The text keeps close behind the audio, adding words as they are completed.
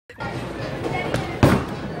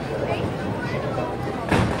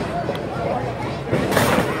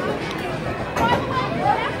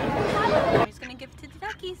just gonna give it to the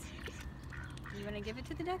duckies. You wanna give it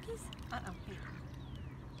to the duckies? Uh-oh.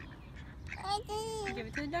 Give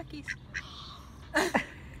it to the duckies.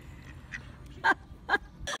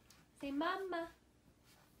 Say mama.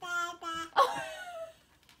 Oh.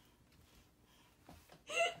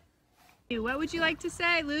 What would you like to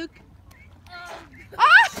say, Luke?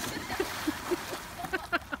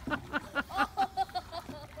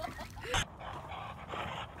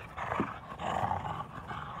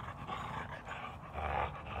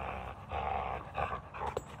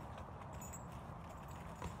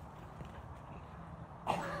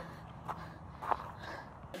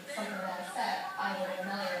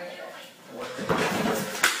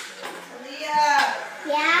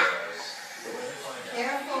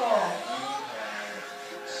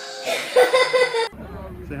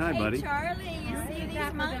 Say hi, buddy. Hey, Charlie, you see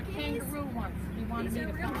these monkeys? Kangaroo once. He wanted me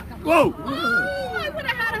to film. Whoa! Oh, I would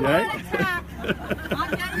have had a heart attack.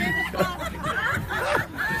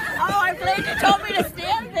 Oh, I'm glad you told me to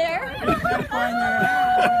stand there. Here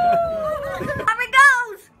he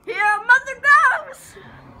goes. Here mother goes.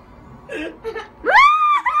 Here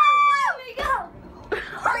we go.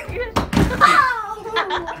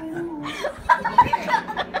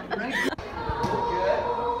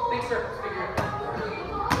 Big surface, figure it out.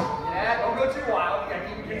 Yeah, don't go too wild. You gotta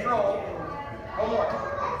keep it control. One more.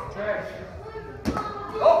 Good.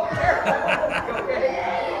 Oh, there. Okay.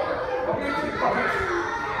 Don't get too close.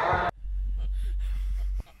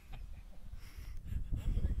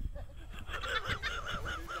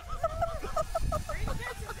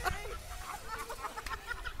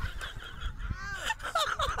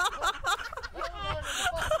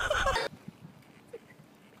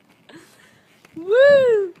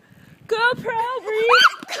 Woo! GoPro, Reed!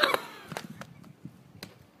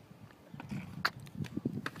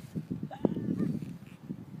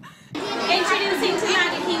 Introducing to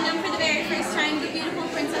Magic Kingdom for the very first time the beautiful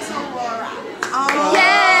Princess Aurora. Oh.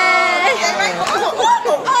 Yay!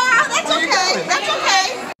 Oh, that's okay. That's okay.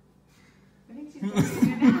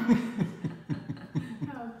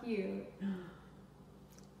 How cute.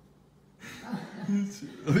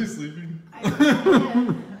 Are you sleeping?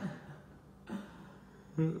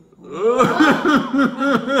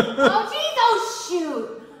 Oh, geez, oh, shoot.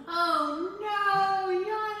 Oh,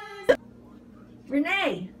 no, Giannis.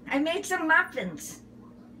 Renee, I made some muffins.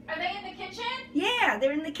 Are they in the kitchen? Yeah,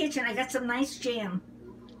 they're in the kitchen. I got some nice jam.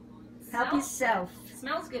 Help yourself.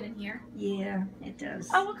 Smells good in here. Yeah, it does.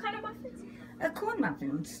 Oh, what kind of muffins? Corn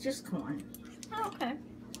muffins, just corn. Oh, okay.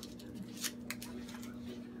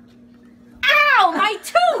 Ow, my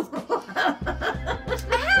tooth!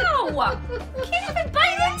 Ow! Can't even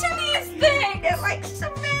bite into these things! They're like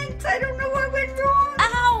cement. I don't know